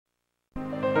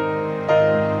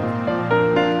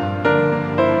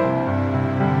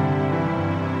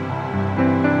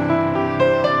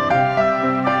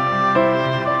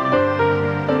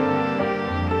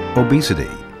obesity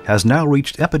has now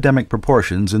reached epidemic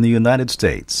proportions in the United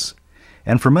States,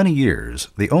 and for many years,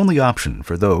 the only option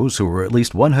for those who were at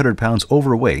least 100 pounds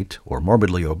overweight or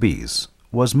morbidly obese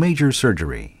was major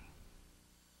surgery.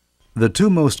 The two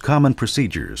most common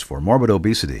procedures for morbid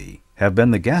obesity have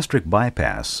been the gastric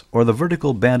bypass or the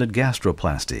vertical banded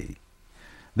gastroplasty.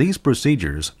 These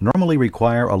procedures normally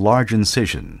require a large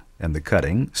incision and the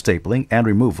cutting, stapling, and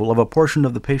removal of a portion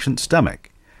of the patient's stomach,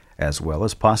 as well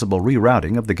as possible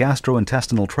rerouting of the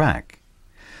gastrointestinal tract.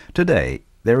 Today,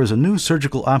 there is a new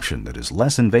surgical option that is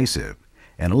less invasive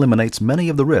and eliminates many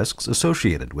of the risks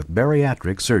associated with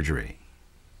bariatric surgery.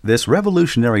 This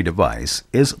revolutionary device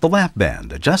is the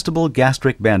LapBand Adjustable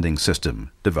Gastric Banding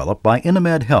System, developed by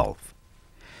Inamed Health.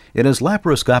 It is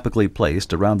laparoscopically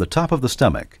placed around the top of the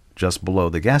stomach, just below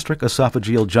the gastric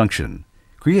esophageal junction,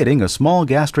 creating a small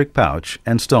gastric pouch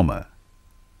and stoma.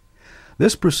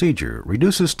 This procedure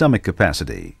reduces stomach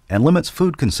capacity and limits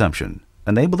food consumption,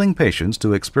 enabling patients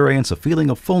to experience a feeling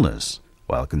of fullness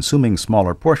while consuming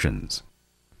smaller portions.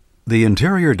 The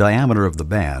interior diameter of the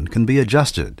band can be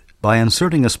adjusted by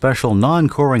inserting a special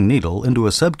non-coring needle into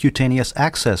a subcutaneous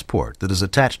access port that is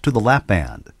attached to the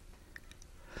LapBand.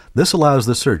 This allows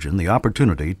the surgeon the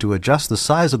opportunity to adjust the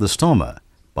size of the stoma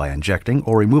by injecting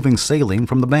or removing saline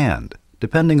from the band,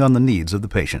 depending on the needs of the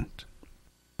patient.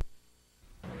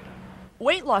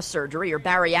 Weight loss surgery, or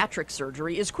bariatric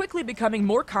surgery, is quickly becoming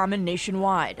more common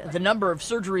nationwide. The number of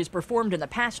surgeries performed in the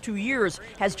past 2 years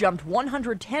has jumped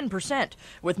 110%,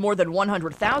 with more than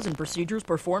 100,000 procedures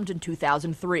performed in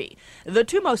 2003. The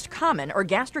two most common are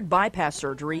gastric bypass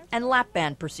surgery and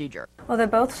LapBand procedure. Well, they're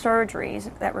both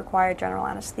surgeries that require general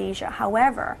anesthesia.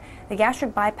 However, the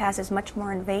gastric bypass is much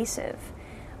more invasive.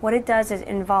 What it does is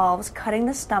involves cutting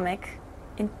the stomach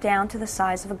down to the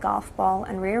size of a golf ball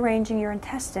and rearranging your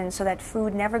intestines so that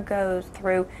food never goes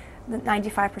through the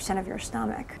 95% of your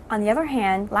stomach. On the other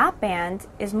hand, LapBand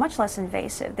is much less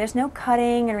invasive. There's no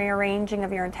cutting and rearranging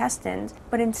of your intestines,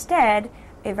 but instead,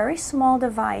 a very small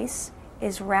device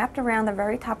is wrapped around the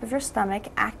very top of your stomach,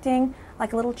 acting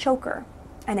like a little choker,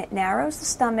 and it narrows the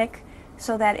stomach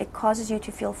so that it causes you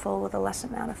to feel full with a less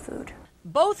amount of food.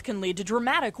 Both can lead to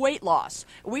dramatic weight loss.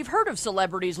 We've heard of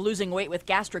celebrities losing weight with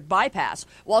gastric bypass,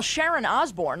 while Sharon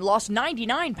Osbourne lost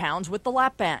 99 pounds with the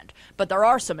LapBand. But there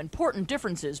are some important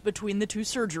differences between the two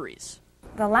surgeries.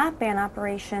 The LapBand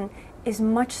operation is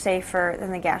much safer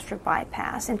than the gastric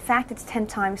bypass. In fact, it's 10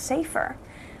 times safer.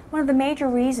 One of the major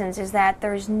reasons is that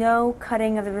there is no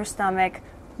cutting of your stomach,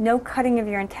 no cutting of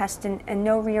your intestine, and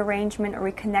no rearrangement or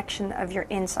reconnection of your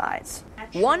insides.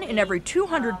 1 in every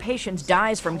 200 patients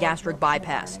dies from gastric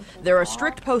bypass. There are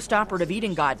strict post-operative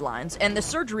eating guidelines, and the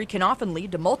surgery can often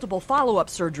lead to multiple follow-up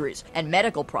surgeries and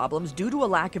medical problems due to a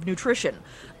lack of nutrition.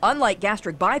 Unlike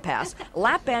gastric bypass,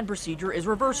 LapBand procedure is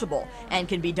reversible and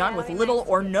can be done with little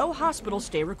or no hospital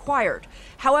stay required.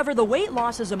 However, the weight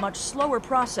loss is a much slower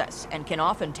process and can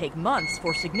often take months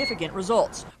for significant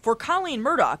results. For Colleen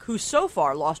Murdoch, who so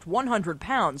far lost 100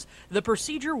 pounds, the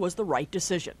procedure was the right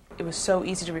decision. It was so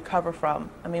easy to recover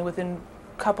from. I mean, within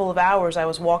a couple of hours I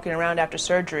was walking around after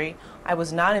surgery. I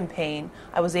was not in pain.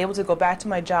 I was able to go back to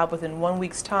my job within 1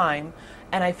 week's time,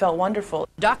 and I felt wonderful.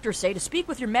 Doctors say to speak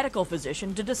with your medical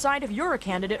physician to decide if you're a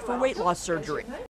candidate for weight loss surgery.